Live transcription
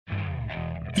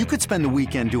You could spend the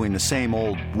weekend doing the same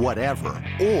old whatever,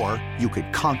 or you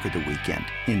could conquer the weekend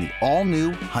in the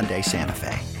all-new Hyundai Santa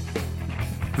Fe.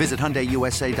 Visit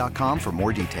HyundaiUSA.com for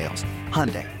more details.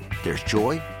 Hyundai, there's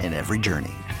joy in every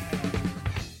journey.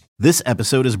 This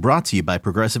episode is brought to you by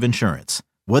Progressive Insurance.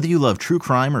 Whether you love true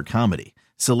crime or comedy,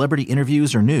 celebrity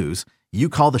interviews or news, you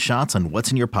call the shots on what's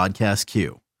in your podcast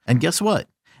queue. And guess what?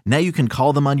 Now you can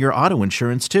call them on your auto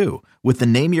insurance too with the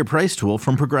Name Your Price tool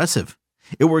from Progressive.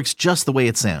 It works just the way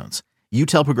it sounds. You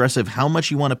tell Progressive how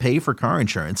much you want to pay for car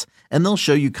insurance, and they'll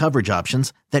show you coverage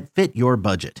options that fit your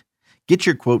budget. Get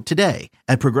your quote today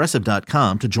at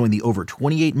Progressive.com to join the over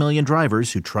 28 million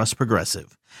drivers who trust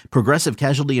Progressive. Progressive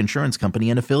Casualty Insurance Company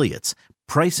and Affiliates.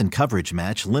 Price and coverage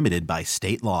match limited by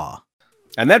state law.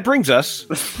 And that brings us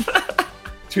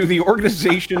to the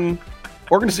organizations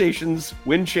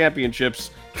win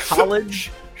championships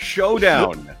College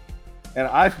Showdown. And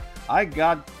I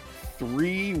got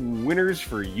 3 winners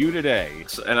for you today.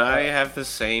 And I have the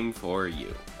same for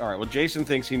you. All right, well, Jason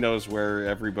thinks he knows where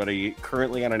everybody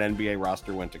currently on an NBA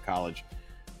roster went to college.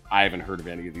 I haven't heard of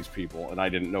any of these people, and I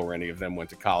didn't know where any of them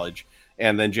went to college.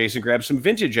 And then Jason grabbed some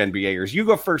vintage NBAers. You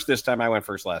go first this time. I went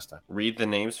first last time. Read the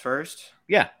names first?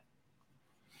 Yeah.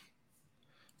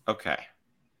 Okay.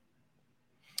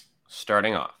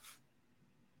 Starting off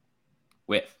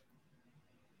with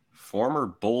former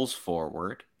Bulls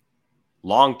forward,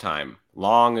 long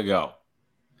ago,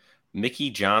 Mickey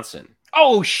Johnson.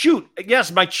 Oh, shoot.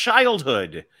 Yes, my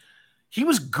childhood. He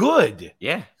was good.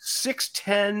 Yeah.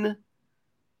 6'10".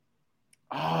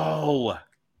 Oh,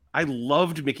 I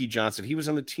loved Mickey Johnson. He was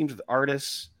on the teams with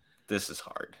Artis. This is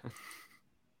hard.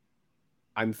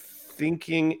 I'm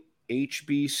thinking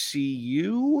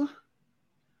HBCU.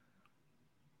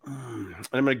 I'm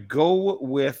going to go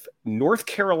with North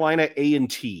Carolina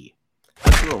A&T.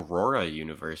 That's Aurora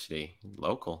University.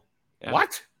 Local. Yeah.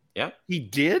 What? Yep. He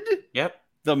did? Yep.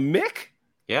 The Mick?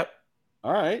 Yep.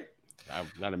 All right.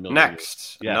 Not a million.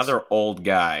 Next, Yes. Another old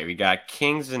guy. We got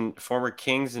former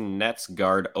Kings and Nets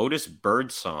guard Otis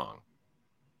Birdsong.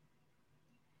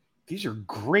 These are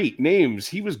great names.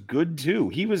 He was good too.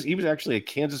 He was actually a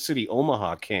Kansas City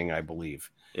Omaha King, I believe.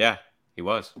 Yeah, he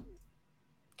was.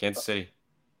 Kansas City.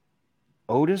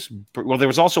 Well, there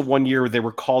was also one year where they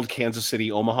were called Kansas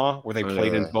City Omaha, where they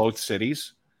played in both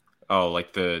cities. Oh,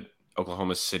 like the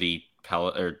Oklahoma City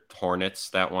Hornets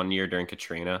that one year during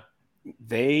Katrina.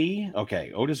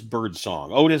 Otis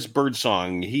Birdsong. Otis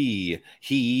Birdsong. He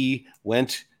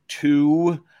went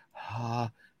to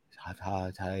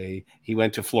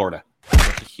Florida.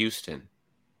 Went to Houston.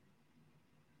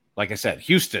 Like I said,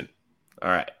 Houston. All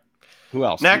right. Who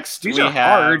else? Next, These we are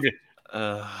have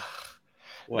hard.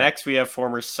 Next, we have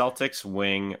former Celtics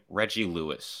wing Reggie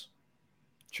Lewis.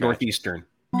 Northeastern.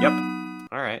 Yep.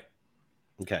 All right.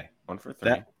 Okay. 1 for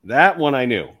 3. That one I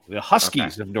knew. The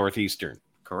Huskies of Northeastern.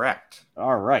 Correct.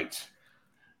 All right.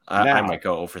 I might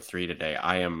go 0 for 3 today.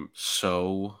 I am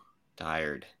so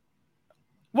tired.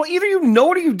 Well, either you know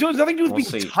what you do. It's nothing to do with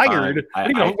We'll being see. tired.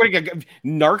 Fine. What do you got,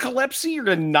 narcolepsy? You're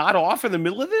going to nod off in the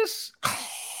middle of this?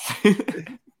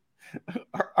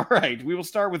 All right. We will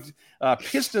start with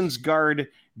Pistons guard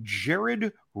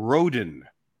Jared Rhoden.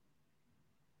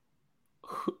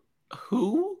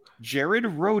 Who? Jared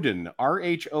Rhoden.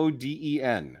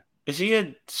 Rhoden. Is he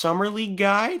a summer league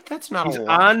guy? That's not He's a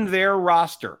lot. on their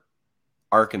roster.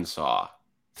 Arkansas.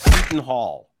 Seton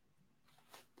Hall.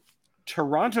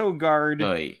 Toronto guard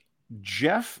Oy.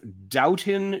 Jeff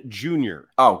Doughton Jr.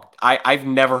 Oh, I've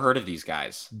never heard of these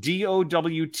guys.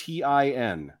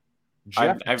 Dowtin.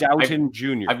 Jeff Doughton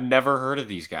Jr. I've never heard of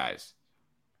these guys.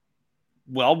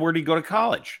 Well, where'd he go to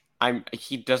college?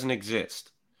 He doesn't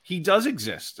exist. He does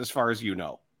exist, as far as you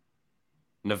know.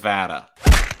 Nevada.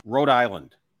 Rhode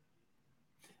Island.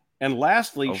 And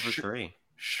lastly, 0 for 3.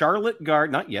 Charlotte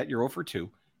guard, not yet, you're 0 for 2.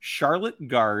 Charlotte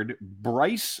guard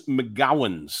Bryce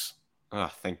McGowens.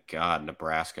 Oh, thank God,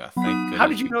 Nebraska. Thank goodness. How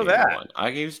did you know that?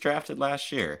 He was drafted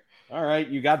last year. All right,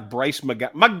 you got Bryce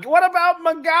McGowan. What about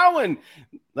McGowan?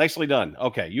 Nicely done.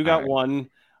 Okay, you got one.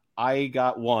 I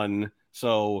got one.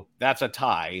 So that's a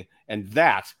tie. And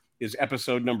that is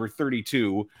episode number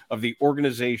 32 of the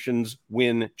Organizations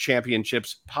Win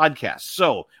Championships podcast.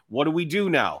 So what do we do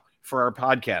now for our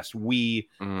podcast?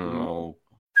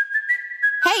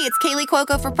 Hey, it's Kaylee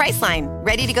Cuoco for Priceline.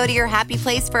 Ready to go to your happy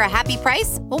place for a happy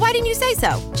price? Well, why didn't you say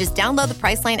so? Just download the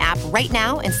Priceline app right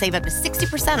now and save up to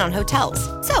 60% on hotels.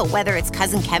 So whether it's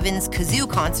Cousin Kevin's Kazoo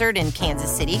Concert in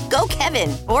Kansas City, go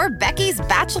Kevin, or Becky's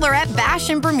Bachelorette Bash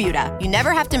in Bermuda, you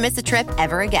never have to miss a trip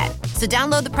ever again. So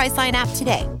download the Priceline app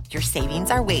today. Your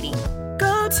savings are waiting.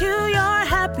 Go to your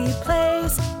happy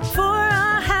place for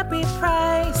a happy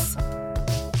price.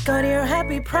 Go to your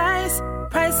happy price,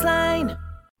 Priceline.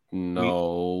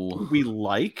 No. We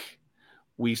like,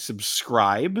 we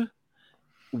subscribe,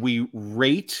 we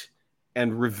rate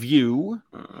and review,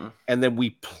 and then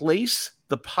we place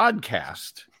the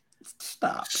podcast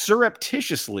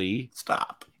surreptitiously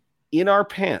in our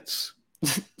pants.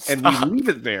 And we leave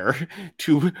it there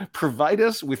to provide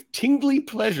us with tingly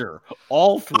pleasure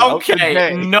all throughout the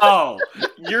day. No.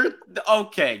 You're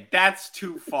okay. That's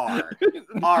too far.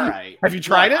 All right. Have you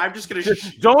tried it? I'm just gonna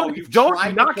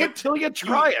don't knock it till you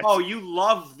try it. Oh, you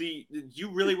love you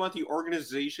really want the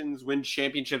organizations win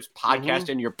championships podcast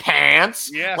in your pants?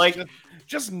 Yes, like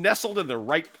just nestled in the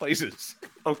right places.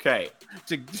 Okay.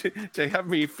 To have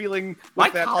me feeling my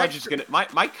college is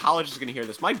gonna hear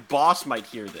this. My boss might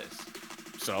hear this.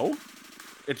 So,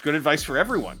 it's good advice for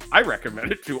everyone. I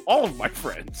recommend it to all of my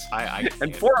friends.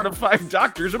 And 4 out of 5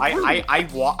 doctors approve.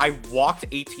 I walked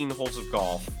 18 holes of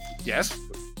golf. Yes.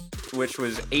 Which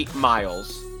was 8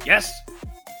 miles. Yes.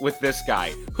 With this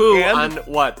guy, who on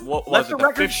what was it? Let the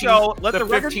record show.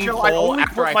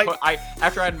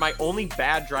 After I had my only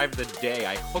bad drive of the day,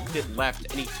 I hooked it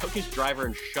left, and he took his driver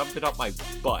and shoved it up my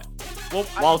butt. Well,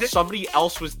 while somebody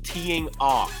else was teeing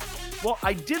off. Well,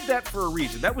 I did that for a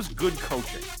reason. That was good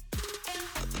coaching.